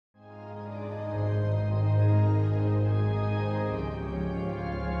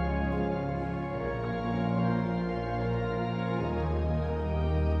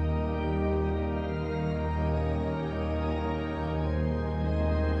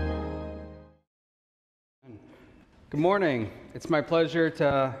Good morning. It's my pleasure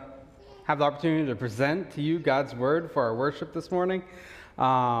to have the opportunity to present to you God's Word for our worship this morning.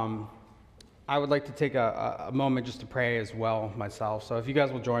 I would like to take a moment just to pray as well myself. So if you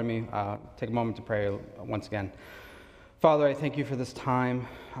guys will join me, take a moment to pray once again. Father, I thank you for this time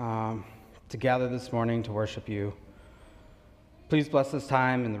to gather this morning to worship you. Please bless this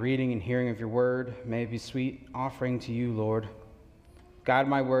time in the reading and hearing of your Word. May it be sweet offering to you, Lord. Guide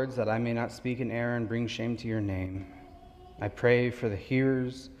my words that I may not speak in error and bring shame to your name. I pray for the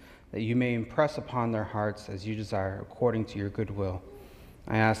hearers that you may impress upon their hearts as you desire, according to your good will.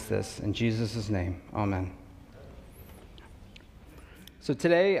 I ask this in Jesus' name. Amen. So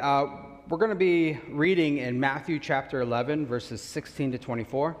today, we're going to be reading in Matthew chapter 11, verses 16 to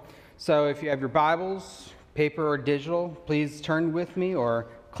 24. So if you have your Bibles, paper or digital, please turn with me or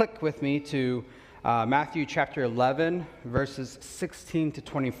click with me to Matthew chapter 11, verses 16 to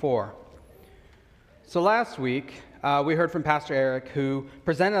 24. So last week, we heard from Pastor Eric, who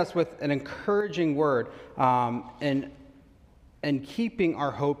presented us with an encouraging word in keeping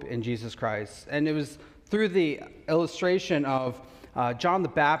our hope in Jesus Christ. And it was through the illustration of John the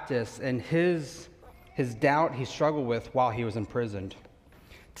Baptist and his doubt he struggled with while he was imprisoned.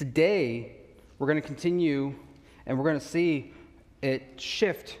 Today, we're going to continue and we're going to see it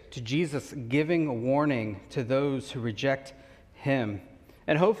shift to Jesus giving a warning to those who reject him.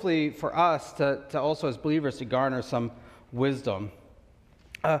 And hopefully for us to also as believers to garner some wisdom.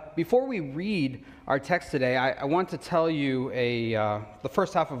 Before we read our text today, I want to tell you the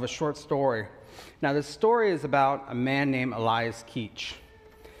first half of a short story. Now this story is about a man named Elias Keach.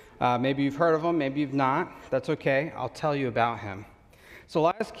 Maybe you've heard of him, maybe you've not. That's okay, I'll tell you about him. So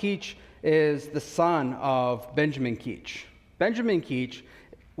Elias Keach is the son of Benjamin Keach. Benjamin Keach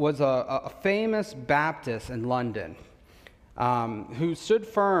was a famous Baptist in London. Who stood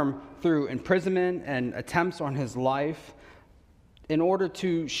firm through imprisonment and attempts on his life in order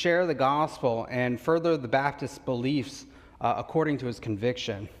to share the gospel and further the Baptist beliefs according to his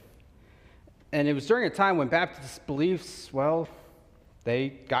conviction. And it was during a time when Baptist beliefs, well, they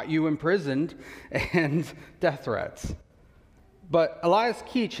got you imprisoned and death threats. But Elias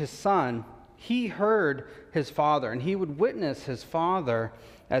Keach, his son, he heard his father, and he would witness his father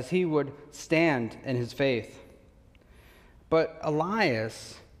as he would stand in his faith. But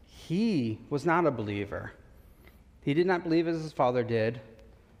Elias, he was not a believer. He did not believe as his father did.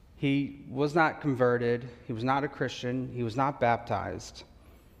 He was not converted. He was not a Christian. He was not baptized.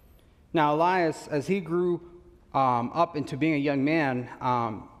 Now, Elias, as he grew up into being a young man,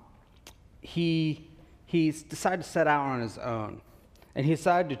 he decided to set out on his own. And he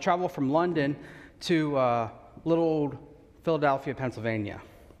decided to travel from London to little old Philadelphia, Pennsylvania.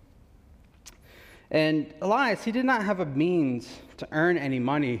 And Elias, he did not have a means to earn any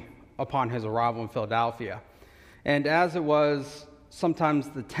money upon his arrival in Philadelphia. And as it was sometimes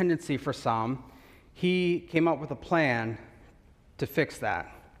the tendency for some, he came up with a plan to fix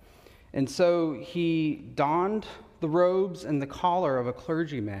that. And so he donned the robes and the collar of a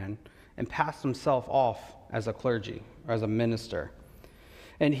clergyman and passed himself off as a clergy, or as a minister.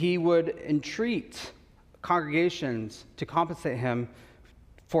 And he would entreat congregations to compensate him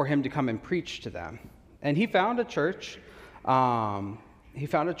for him to come and preach to them. And he found a church. He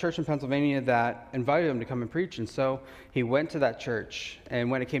found a church in Pennsylvania that invited him to come and preach. And so he went to that church. And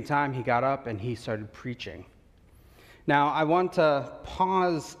when it came time, he got up and he started preaching. Now, I want to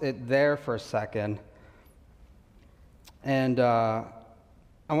pause it there for a second. And I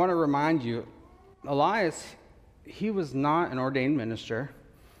want to remind you, Elias, he was not an ordained minister.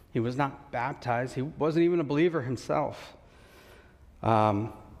 He was not baptized. He wasn't even a believer himself.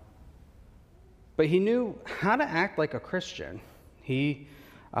 But he knew how to act like a Christian. He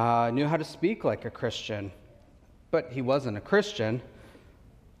knew how to speak like a Christian. But he wasn't a Christian.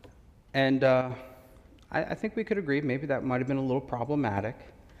 And I think we could agree maybe that might have been a little problematic.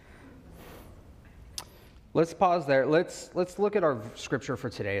 Let's pause there. Let's look at our scripture for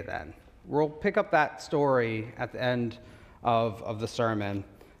today then. We'll pick up that story at the end of the sermon.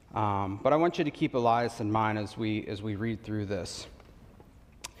 But I want you to keep Elias in mind as we read through this.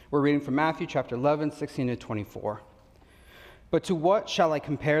 We're reading from Matthew chapter 11, 16 to 24. But to what shall I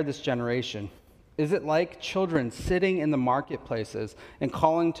compare this generation? Is it like children sitting in the marketplaces and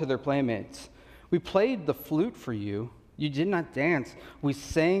calling to their playmates? We played the flute for you. You did not dance. We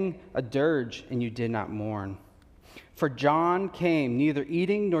sang a dirge, and you did not mourn. For John came neither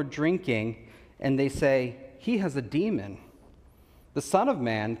eating nor drinking, and they say, he has a demon. The Son of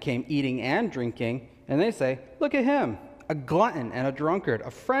Man came eating and drinking, and they say, look at him, a glutton and a drunkard,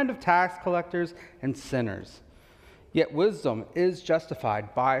 a friend of tax collectors and sinners. Yet wisdom is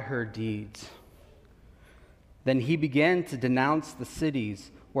justified by her deeds. Then he began to denounce the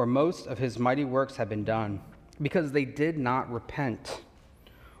cities where most of his mighty works had been done, because they did not repent.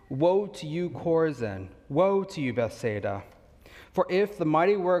 Woe to you, Chorazin! Woe to you, Bethsaida! For if the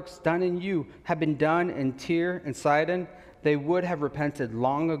mighty works done in you had been done in Tyre and Sidon, they would have repented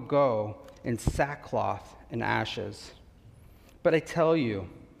long ago in sackcloth and ashes. But I tell you,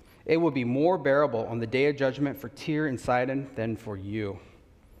 it will be more bearable on the day of judgment for Tyre and Sidon than for you.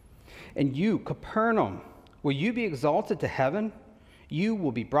 And you, Capernaum, will you be exalted to heaven? You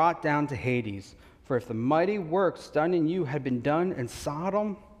will be brought down to Hades. For if the mighty works done in you had been done in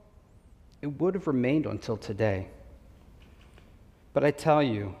Sodom, it would have remained until today. But I tell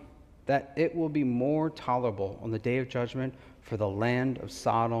you that it will be more tolerable on the day of judgment for the land of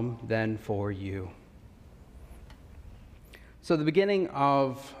Sodom than for you. So the beginning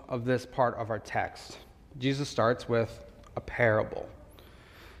of this part of our text, Jesus starts with a parable.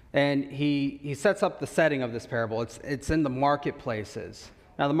 And he sets up the setting of this parable. It's in the marketplaces.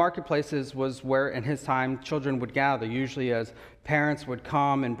 Now, the marketplaces was where, in his time, children would gather. Usually as parents would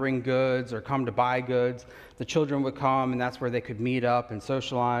come and bring goods or come to buy goods, the children would come, and that's where they could meet up and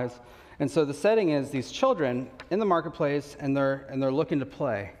socialize. And so the setting is these children in the marketplace, and they're looking to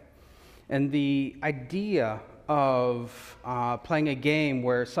play. And the idea of playing a game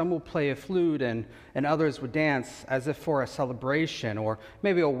where some will play a flute and others would dance as if for a celebration or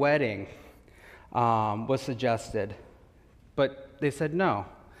maybe a wedding was suggested. But they said no.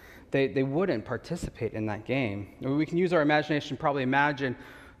 They wouldn't participate in that game. We can use our imagination, probably imagine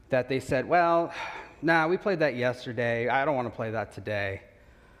that they said, well, nah, we played that yesterday. I don't want to play that today.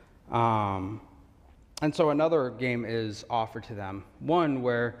 And so another game is offered to them. One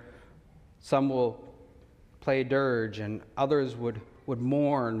where some will play dirge and others would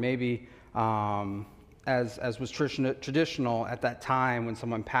mourn, maybe as was traditional at that time when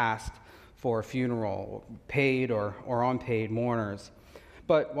someone passed for a funeral, paid or unpaid mourners.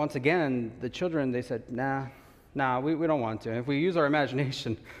 But once again, the children, they said, nah, we don't want to. And if we use our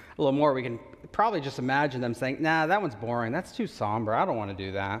imagination a little more, we can probably just imagine them saying, nah, that one's boring. That's too somber. I don't want to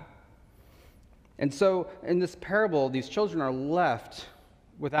do that. And so in this parable, these children are left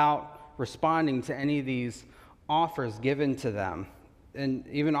without responding to any of these offers given to them, and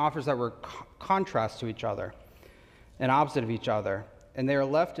even offers that were contrast to each other and opposite of each other. And they are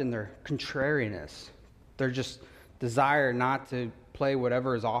left in their contrariness. Their just desire not to play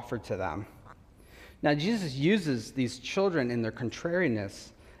whatever is offered to them. Now, Jesus uses these children in their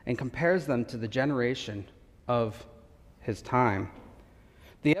contrariness and compares them to the generation of his time.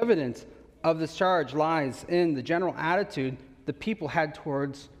 The evidence of this charge lies in the general attitude the people had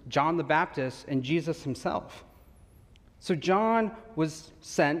towards John the Baptist and Jesus himself. So John was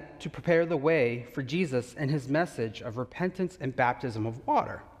sent to prepare the way for Jesus and his message of repentance and baptism of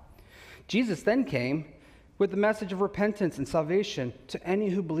water. Jesus then came with the message of repentance and salvation to any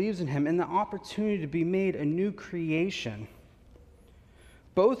who believes in him and the opportunity to be made a new creation.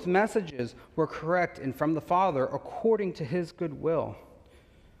 Both messages were correct and from the Father according to his good will.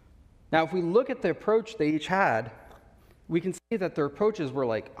 Now, if we look at the approach they each had, we can see that their approaches were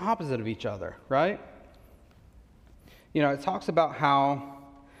like opposite of each other, right? You know, it talks about how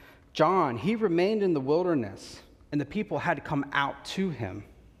John, he remained in the wilderness and the people had to come out to him.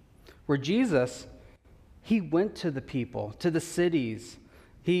 Where Jesus, he went to the people, to the cities.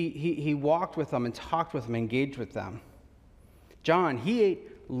 He walked with them and talked with them, engaged with them. John, he ate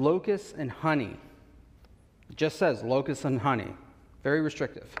locusts and honey. It just says locusts and honey. Very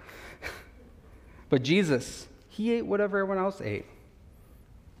restrictive. But Jesus, he ate whatever everyone else ate.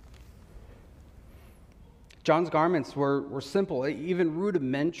 John's garments were simple, even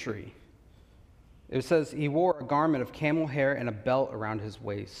rudimentary. It says he wore a garment of camel hair and a belt around his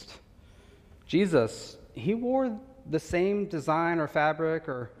waist. Jesus, he wore the same design or fabric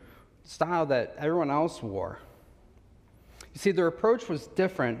or style that everyone else wore. You see, their approach was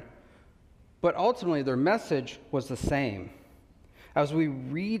different, but ultimately their message was the same. As we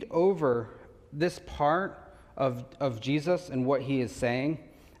read over this part of Jesus and what he is saying,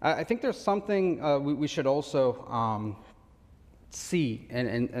 I think there's something we should also see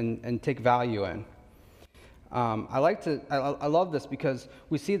and take value in. I love this because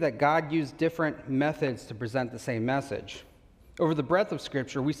we see that God used different methods to present the same message. Over the breadth of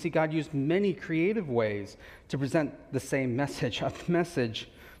Scripture, we see God use many creative ways to present the same message, a message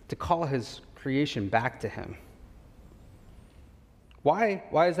to call his creation back to him. Why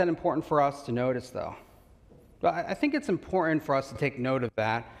is that important for us to notice, though? Well, I think it's important for us to take note of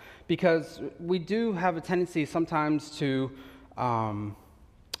that because we do have a tendency sometimes to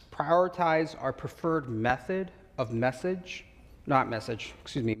prioritize our preferred method of message,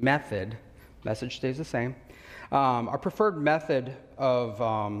 method, message stays the same, Our preferred method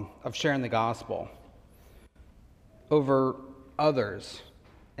of sharing the gospel over others.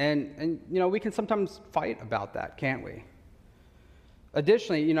 And we can sometimes fight about that, can't we?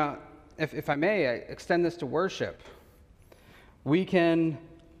 Additionally, if I may, I extend this to worship. We can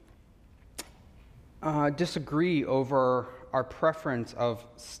disagree over our preference of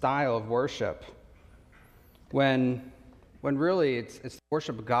style of worship when really it's the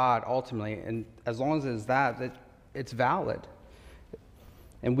worship of God ultimately, and as long as it's that it's valid.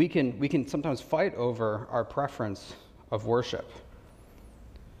 And we can sometimes fight over our preference of worship.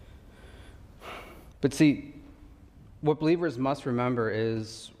 But see, what believers must remember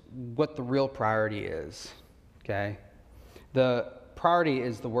is what the real priority is, okay? The priority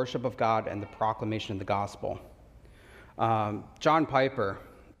is the worship of God and the proclamation of the gospel. John Piper,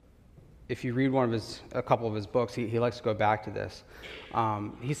 if you read a couple of his books, he likes to go back to this.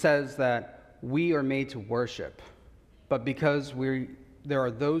 He says that we are made to worship, but because there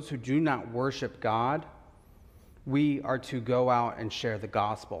are those who do not worship God, we are to go out and share the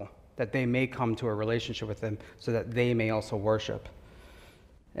gospel, that they may come to a relationship with him so that they may also worship.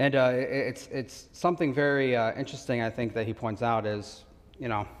 And it's something very interesting, I think, that he points out is,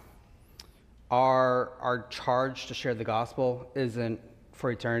 our charge to share the gospel isn't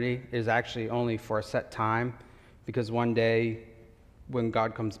for eternity, is actually only for a set time, because one day when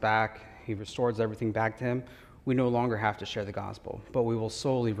God comes back, he restores everything back to him. We no longer have to share the gospel, but we will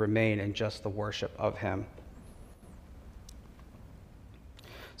solely remain in just the worship of him.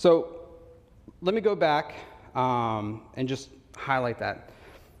 So let me go back and just highlight that.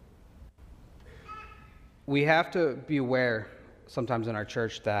 We have to be aware sometimes in our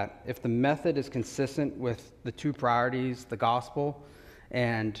church that if the method is consistent with the two priorities, the gospel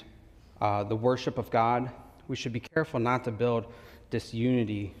and the worship of God, we should be careful not to build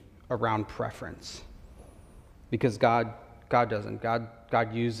disunity around preference, because God doesn't.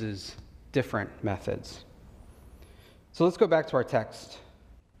 God uses different methods. So let's go back to our text.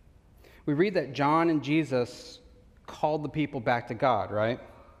 We read that John and Jesus called the people back to God, right?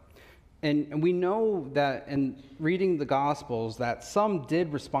 And we know that in reading the Gospels that some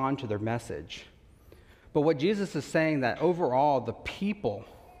did respond to their message. But what Jesus is saying, that overall the people,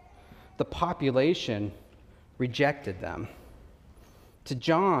 the population, rejected them. To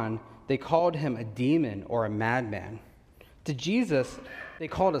John, they called him a demon or a madman. To Jesus, they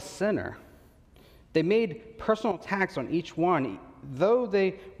called a sinner. They made personal attacks on each one, though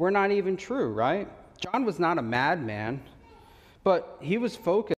they were not even true, right? John was not a madman, but he was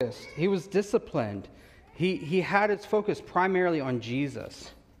focused. He was disciplined. He had his focus primarily on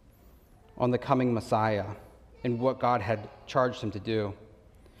Jesus, on the coming Messiah, and what God had charged him to do.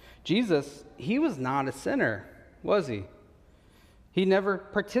 Jesus, he was not a sinner, was he? He never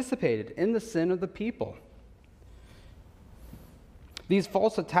participated in the sin of the people. These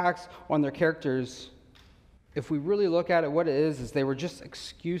false attacks on their characters, if we really look at it, what it is they were just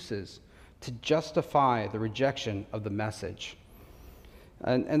excuses to justify the rejection of the message.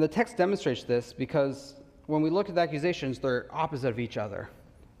 And the text demonstrates this because when we look at the accusations, they're opposite of each other.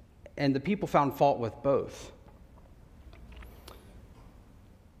 And the people found fault with both.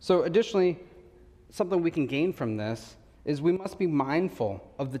 So additionally, something we can gain from this is we must be mindful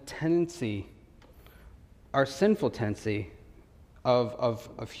of the tendency, our sinful tendency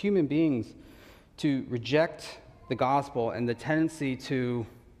of human beings to reject the gospel and the tendency to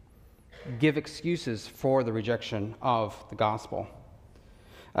give excuses for the rejection of the gospel.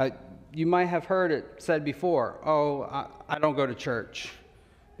 You might have heard it said before, I don't go to church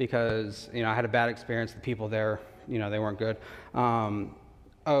because, I had a bad experience. The people there, they weren't good.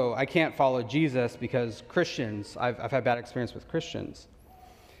 I can't follow Jesus because Christians, I've had bad experience with Christians.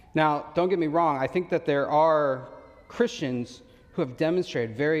 Now, don't get me wrong. I think that there are Christians who have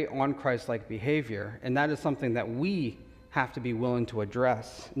demonstrated very un-Christ-like behavior, and that is something that we have to be willing to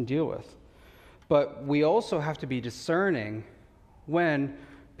address and deal with. But we also have to be discerning when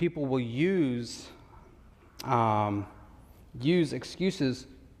people will use excuses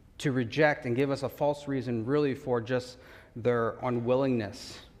to reject and give us a false reason really for just their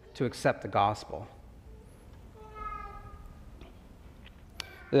unwillingness to accept the gospel.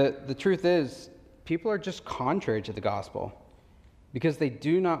 The truth is, people are just contrary to the gospel because they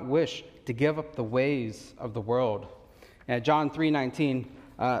do not wish to give up the ways of the world. And John 3:19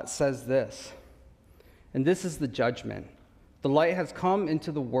 says this, and this is the judgment. The light has come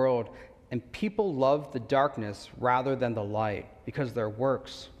into the world, and people love the darkness rather than the light because their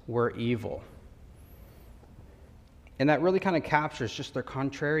works were evil. And that really kind of captures just their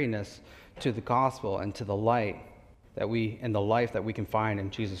contrariness to the gospel and to the light and the life that we can find in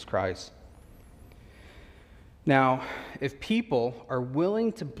Jesus Christ. Now, if people are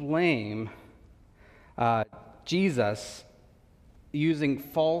willing to blame Jesus using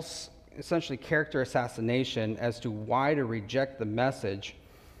false, essentially character assassination as to why to reject the message,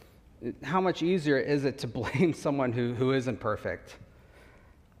 how much easier is it to blame someone who isn't perfect?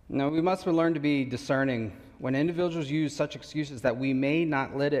 No, we must learn to be discerning when individuals use such excuses that we may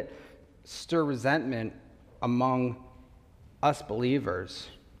not let it stir resentment among us believers,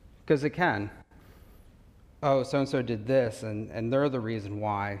 because it can. Oh, so-and-so did this, and they're the reason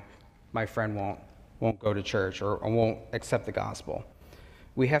why my friend won't go to church or won't accept the gospel.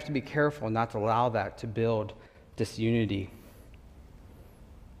 We have to be careful not to allow that to build disunity.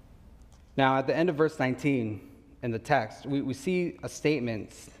 Now, at the end of verse 19 in the text, we see a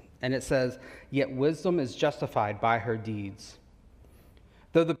statement, and it says, "Yet wisdom is justified by her deeds."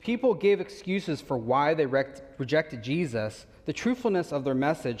 Though the people gave excuses for why they rejected Jesus, the truthfulness of their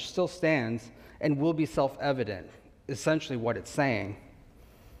message still stands and will be self-evident, essentially what it's saying.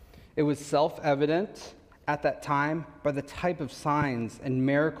 It was self-evident at that time by the type of signs and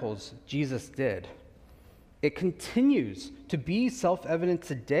miracles Jesus did. It continues to be self-evident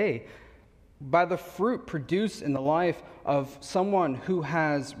today by the fruit produced in the life of someone who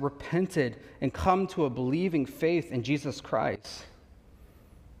has repented and come to a believing faith in Jesus Christ.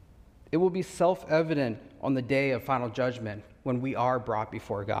 It will be self-evident on the day of final judgment when we are brought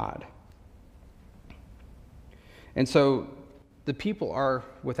before God. And so the people are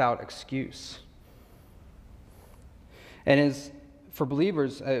without excuse. And as for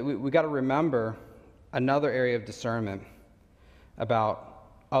believers, we got to remember another area of discernment about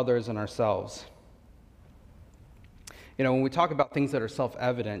others and ourselves. You know, when we talk about things that are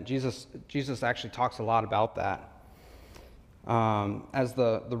self-evident, Jesus actually talks a lot about that. As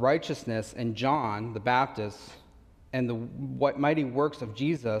the righteousness in John the Baptist and the what mighty works of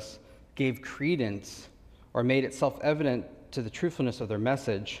Jesus gave credence or made it self-evident to the truthfulness of their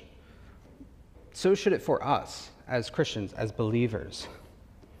message, so should it for us as Christians, as believers.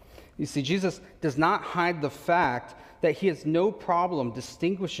 You see, Jesus does not hide the fact that he has no problem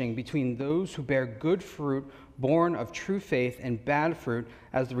distinguishing between those who bear good fruit born of true faith and bad fruit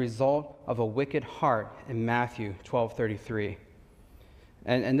as the result of a wicked heart in Matthew 12:33.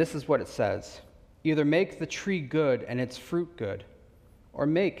 And this is what it says: either make the tree good and its fruit good, or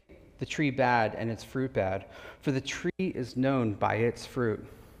make the tree bad and its fruit bad, for the tree is known by its fruit.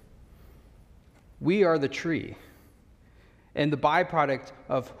 We are the tree, and the byproduct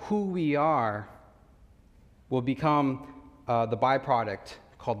of who we are will become the byproduct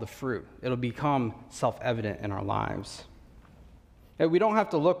called the fruit. It'll become self-evident in our lives. And we don't have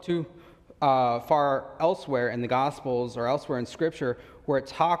to look too far elsewhere in the Gospels or elsewhere in Scripture where it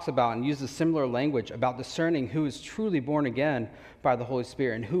talks about and uses similar language about discerning who is truly born again by the Holy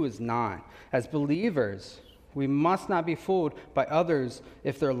Spirit and who is not. As believers, we must not be fooled by others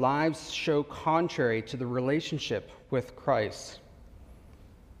if their lives show contrary to the relationship with Christ.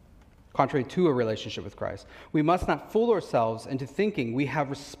 Contrary to a relationship with Christ. We must not fool ourselves into thinking we have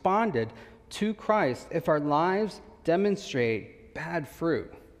responded to Christ if our lives demonstrate bad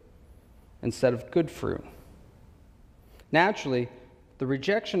fruit instead of good fruit. Naturally, the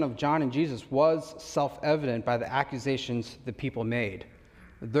rejection of John and Jesus was self-evident by the accusations the people made.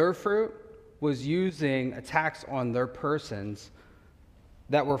 Their fruit was using attacks on their persons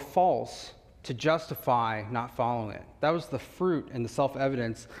that were false to justify not following it. That was the fruit and the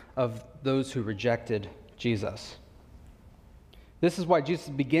self-evidence of those who rejected Jesus. This is why Jesus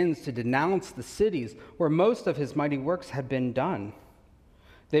begins to denounce the cities where most of his mighty works had been done.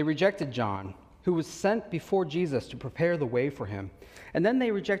 They rejected John, who was sent before Jesus to prepare the way for him. And then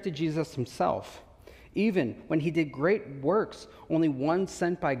they rejected Jesus himself, even when he did great works only one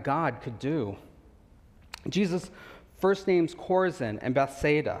sent by God could do. Jesus first names Chorazin and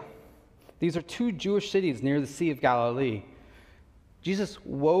Bethsaida. These are two Jewish cities near the Sea of Galilee. Jesus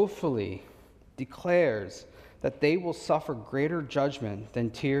woefully declares that they will suffer greater judgment than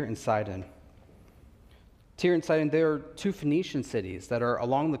Tyre and Sidon. Tyre and Sidon, they are two Phoenician cities that are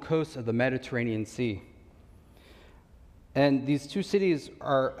along the coast of the Mediterranean Sea. And these two cities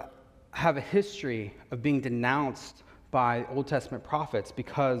have a history of being denounced by Old Testament prophets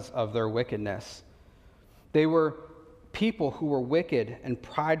because of their wickedness. They were people who were wicked and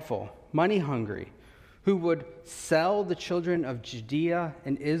prideful, money hungry, who would sell the children of Judea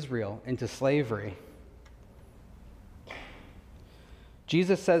and Israel into slavery.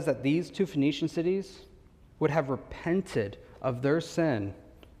 Jesus says that these two Phoenician cities would have repented of their sin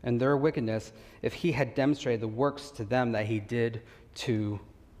and their wickedness if he had demonstrated the works to them that he did to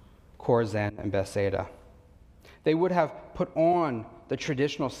Chorazin and Bethsaida. They would have put on the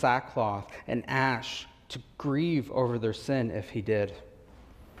traditional sackcloth and ash to grieve over their sin if he did.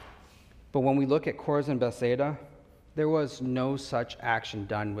 But when we look at Chorazin and Bethsaida, there was no such action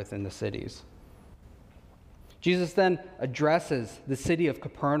done within the cities. Jesus then addresses the city of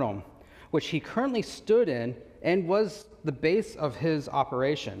Capernaum, which he currently stood in and was the base of his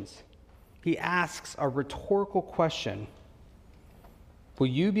operations. He asks a rhetorical question: will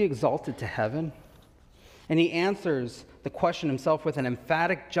you be exalted to heaven? And he answers the question himself with an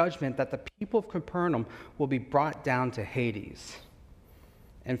emphatic judgment that the people of Capernaum will be brought down to Hades.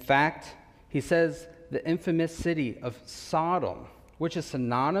 In fact, he says the infamous city of Sodom, which is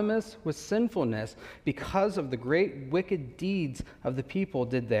synonymous with sinfulness because of the great wicked deeds of the people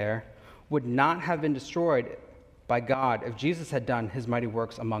did there, would not have been destroyed by God if Jesus had done his mighty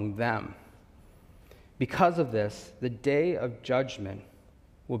works among them. Because of this, the day of judgment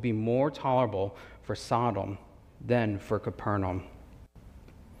will be more tolerable for Sodom than for Capernaum.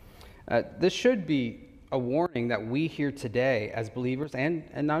 This should be a warning that we hear today as believers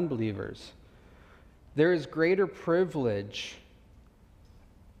and unbelievers. There is greater privilege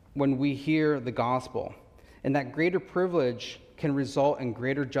when we hear the gospel, and that greater privilege can result in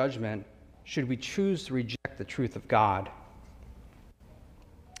greater judgment should we choose to reject the truth of God.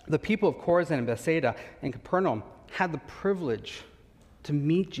 The people of Chorazin and Bethsaida and Capernaum had the privilege to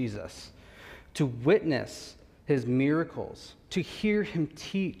meet Jesus, to witness his miracles, to hear him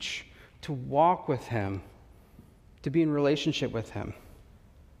teach, to walk with him, to be in relationship with him.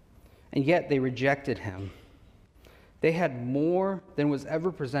 And yet they rejected him. They had more than was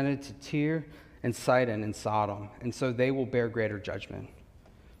ever presented to Tyre and Sidon and Sodom, and so they will bear greater judgment.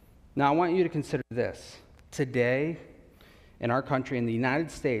 Now I want you to consider this. Today, in our country, in the United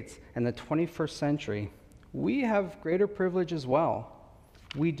States, in the 21st century, we have greater privilege as well.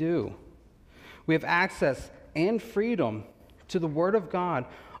 We do. We have access and freedom to the Word of God,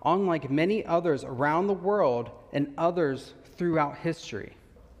 unlike many others around the world and others throughout history.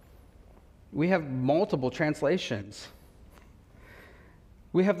 We have multiple translations.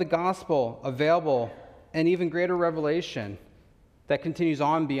 We have the gospel available and even greater revelation that continues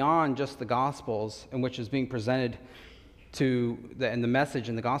on beyond just the gospels, in which is being presented and the message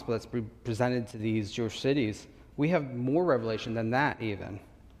in the gospel that's presented to these Jewish cities. We have more revelation than that even.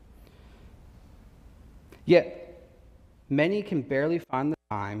 Yet, many can barely find the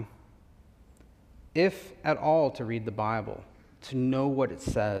time, if at all, to read the Bible, to know what it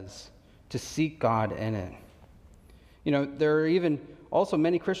says, to seek God in it. You know, there are even also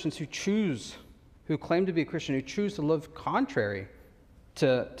many Christians who claim to be a Christian, who choose to live contrary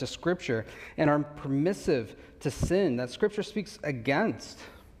to Scripture and are permissive to sin that Scripture speaks against.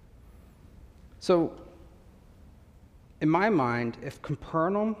 So, in my mind, if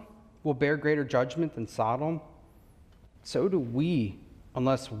Capernaum will bear greater judgment than Sodom, so do we,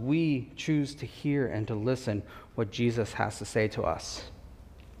 unless we choose to hear and to listen what Jesus has to say to us.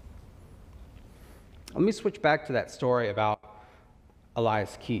 Let me switch back to that story about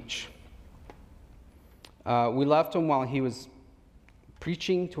Elias Keach. We left him while he was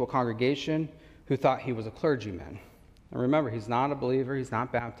preaching to a congregation who thought he was a clergyman. And remember, he's not a believer, he's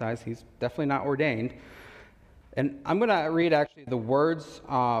not baptized, he's definitely not ordained. And I'm going to read actually the words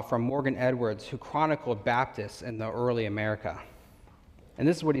from Morgan Edwards, who chronicled Baptists in the early America. And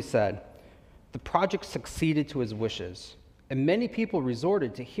this is what he said: "The project succeeded to his wishes, and many people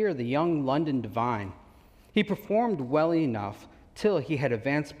resorted to hear the young London divine. He performed well enough till he had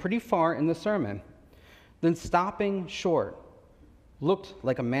advanced pretty far in the sermon. Then, stopping short, looked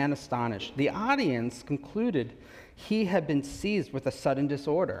like a man astonished. The audience concluded he had been seized with a sudden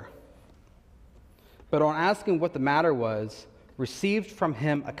disorder. But on asking what the matter was, received from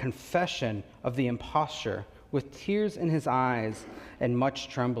him a confession of the imposture, with tears in his eyes and much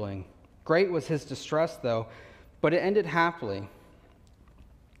trembling. Great was his distress, though, but it ended happily.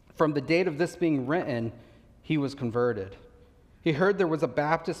 From the date of this being written, he was converted. He heard there was a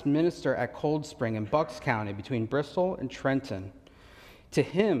Baptist minister at Cold Spring in Bucks County between Bristol and Trenton. To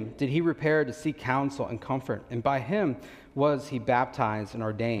him did he repair to seek counsel and comfort, and by him was he baptized and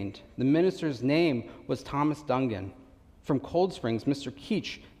ordained. The minister's name was Thomas Dungan. From Cold Springs, Mr.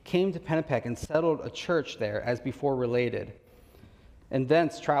 Keach came to Pennapeck and settled a church there, as before related, and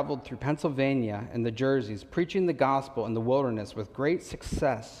thence traveled through Pennsylvania and the Jerseys, preaching the gospel in the wilderness with great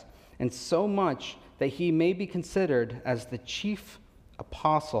success, and so much that he may be considered as the chief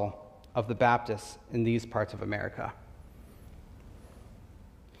apostle of the Baptists in these parts of America."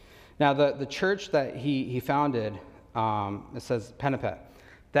 Now, the church that he founded, it says Pennapeck,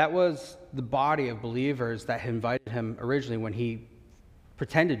 that was the body of believers that had invited him originally when he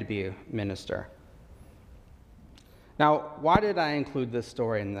pretended to be a minister. Now, why did I include this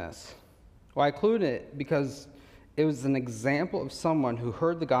story in this? Well, I include it because it was an example of someone who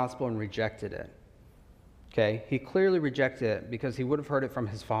heard the gospel and rejected it. Okay? He clearly rejected it because he would have heard it from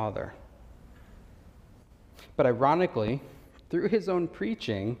his father. But ironically, through his own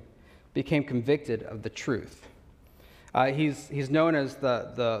preaching, became convicted of the truth. He's known as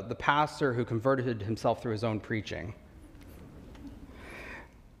the pastor who converted himself through his own preaching.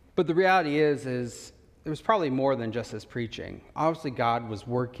 But the reality is it was probably more than just his preaching. Obviously, God was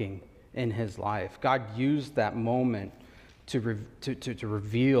working in his life. God used that moment to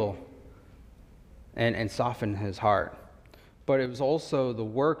reveal and soften his heart. But it was also the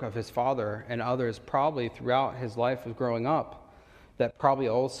work of his father and others probably throughout his life of growing up that probably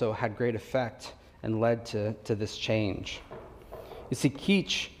also had great effect and led to this change. You see,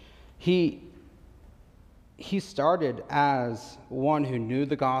 Keach, he started as one who knew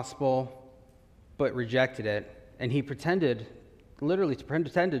the gospel but rejected it, and he literally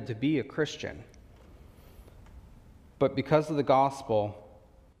pretended to be a Christian. But because of the gospel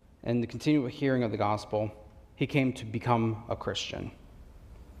and the continual hearing of the gospel, he came to become a Christian.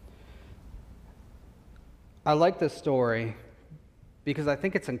 I like this story because I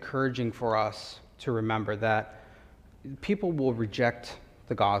think it's encouraging for us to remember that people will reject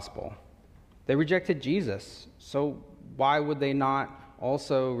the gospel. They rejected Jesus, so why would they not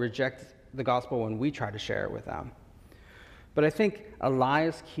also reject the gospel when we try to share it with them? But I think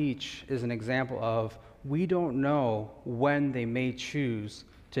Elias Keach is an example of we don't know when they may choose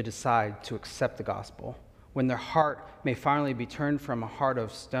to decide to accept the gospel, when their heart may finally be turned from a heart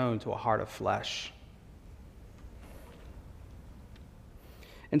of stone to a heart of flesh.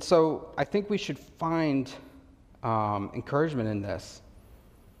 And so I think we should find encouragement in this,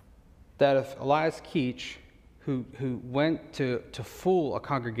 that if Elias Keach, who went to fool a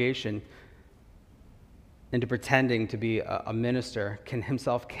congregation into pretending to be a minister,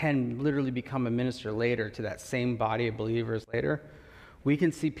 can literally become a minister later to that same body of believers later, we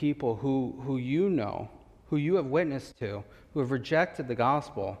can see people who you have witnessed to, who have rejected the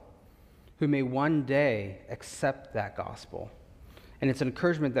gospel, who may one day accept that gospel. And it's an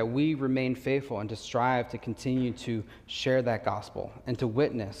encouragement that we remain faithful and to strive to continue to share that gospel and to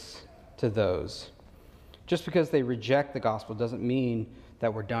witness to those. Just because they reject the gospel doesn't mean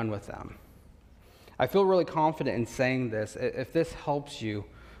that we're done with them. I feel really confident in saying this. If this helps you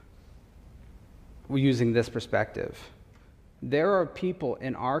using this perspective, there are people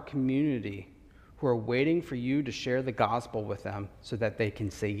in our community who are waiting for you to share the gospel with them so that they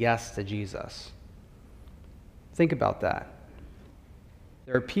can say yes to Jesus. Think about that.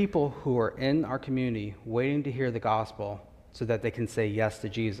 There are people who are in our community waiting to hear the gospel so that they can say yes to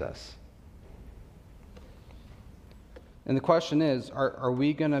Jesus. And the question is, are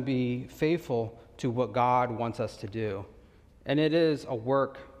we going to be faithful to what God wants us to do? And it is a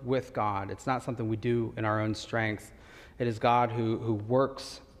work with God. It's not something we do in our own strength. It is God who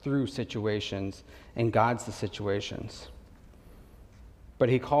works through situations and guides the situations. But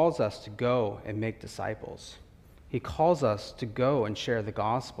he calls us to go and make disciples. He calls us to go and share the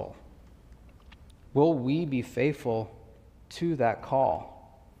gospel. Will we be faithful to that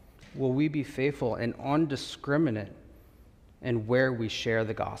call? Will we be faithful and undiscriminate in where we share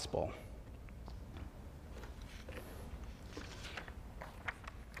the gospel?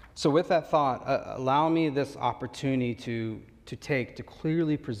 So with that thought, allow me this opportunity to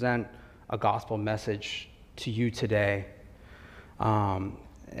clearly present a gospel message to you today. And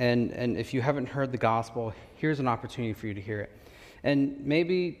if you haven't heard the gospel, here's an opportunity for you to hear it. And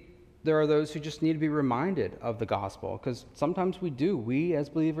maybe there are those who just need to be reminded of the gospel, because sometimes we do. We as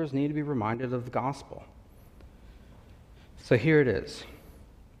believers need to be reminded of the gospel. So here it is.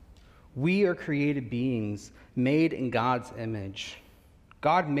 We are created beings made in God's image.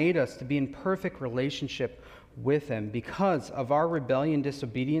 God made us to be in perfect relationship with him. Because of our rebellion and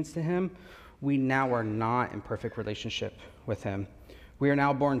disobedience to him, we now are not in perfect relationship with him. We are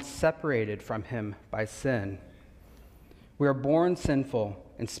now born separated from him by sin. We are born sinful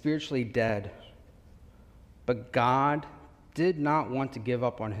and spiritually dead. But God did not want to give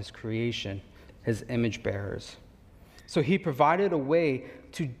up on his creation, his image bearers. So he provided a way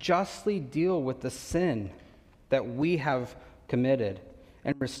to justly deal with the sin that we have committed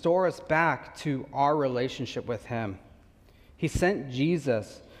and restore us back to our relationship with him. He sent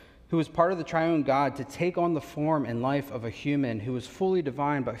Jesus, who was part of the triune God, to take on the form and life of a human who was fully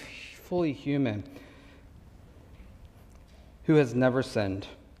divine but fully human, who has never sinned.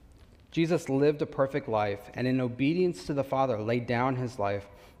 Jesus lived a perfect life and in obedience to the Father laid down his life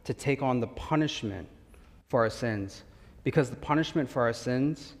to take on the punishment for our sins, because the punishment for our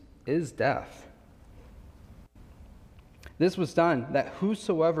sins is death. This was done that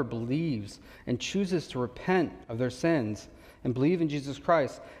whosoever believes and chooses to repent of their sins and believe in Jesus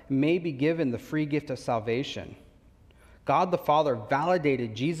Christ may be given the free gift of salvation. God the Father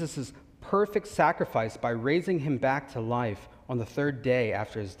validated Jesus' perfect sacrifice by raising him back to life on the third day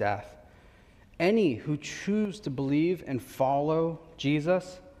after his death. Any who choose to believe and follow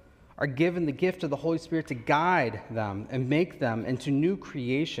Jesus are given the gift of the Holy Spirit to guide them and make them into new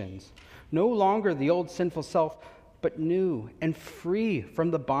creations. No longer the old sinful self, but new and free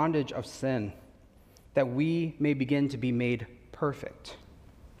from the bondage of sin, that we may begin to be made perfect.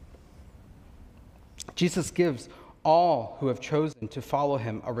 Jesus gives all who have chosen to follow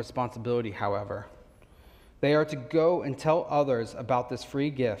him a responsibility, however. They are to go and tell others about this free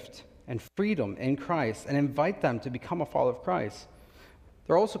gift and freedom in Christ and invite them to become a follower of Christ.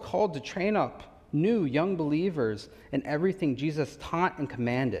 They're also called to train up new young believers in everything Jesus taught and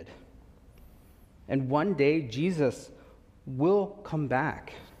commanded. And one day, Jesus will come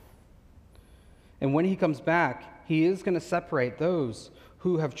back. And when he comes back, he is going to separate those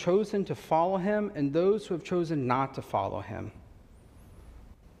who have chosen to follow him and those who have chosen not to follow him.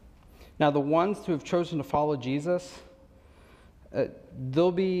 Now, the ones who have chosen to follow Jesus,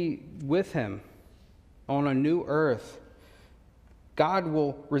 they'll be with him on a new earth. God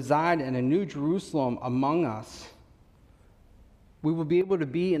will reside in a new Jerusalem among us. We will be able to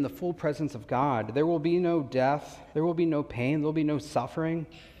be in the full presence of God. There will be no death. There will be no pain. There will be no suffering.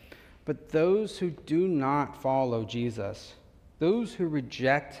 But those who do not follow Jesus, those who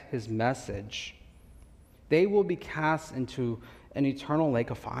reject his message, they will be cast into an eternal lake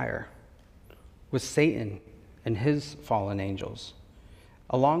of fire with Satan and his fallen angels,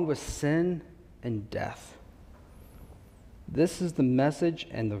 along with sin and death. This is the message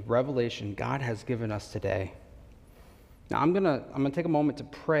and the revelation God has given us today. Now, I'm gonna take a moment to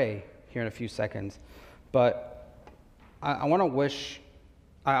pray here in a few seconds, but I want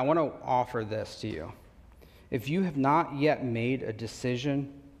to offer this to you. If you have not yet made a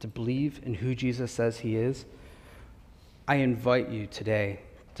decision to believe in who Jesus says he is, I invite you today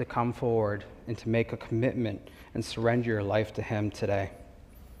to come forward and to make a commitment and surrender your life to him today.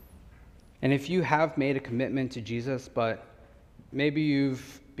 And if you have made a commitment to Jesus, but maybe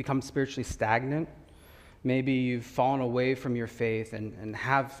you've become spiritually stagnant, maybe you've fallen away from your faith and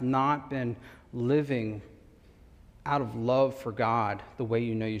have not been living out of love for God the way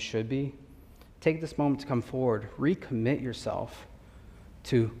you know you should be, take this moment to come forward. Recommit yourself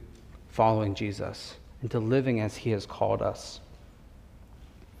to following Jesus and to living as he has called us.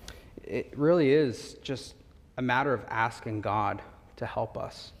 It really is just a matter of asking God to help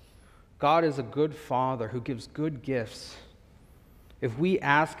us. God is a good Father who gives good gifts. If we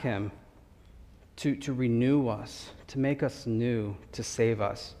ask him to renew us, to make us new, to save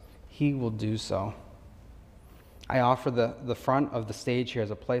us, he will do so. I offer the front of the stage here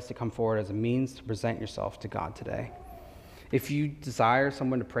as a place to come forward as a means to present yourself to God today. If you desire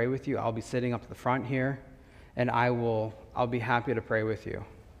someone to pray with you, I'll be sitting up at the front here, and I'll be happy to pray with you.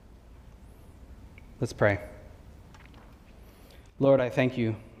 Let's pray. Lord, I thank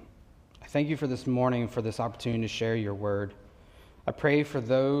you. I thank you for this morning and for this opportunity to share your word. I pray for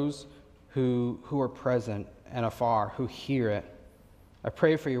those who are present and afar, who hear it. I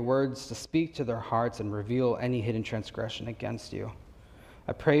pray for your words to speak to their hearts and reveal any hidden transgression against you.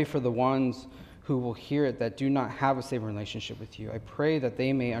 I pray for the ones who will hear it that do not have a saving relationship with you. I pray that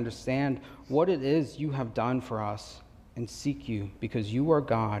they may understand what it is you have done for us and seek you because you are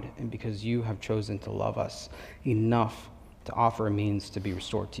God and because you have chosen to love us enough to offer a means to be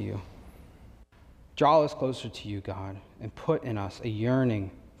restored to you. Draw us closer to you, God, and put in us a yearning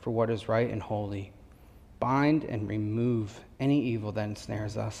for what is right and holy. Bind and remove any evil that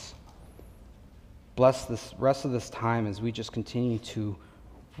ensnares us. Bless this rest of this time as we just continue to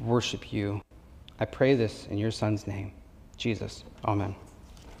worship you. I pray this in your Son's name, Jesus. Amen.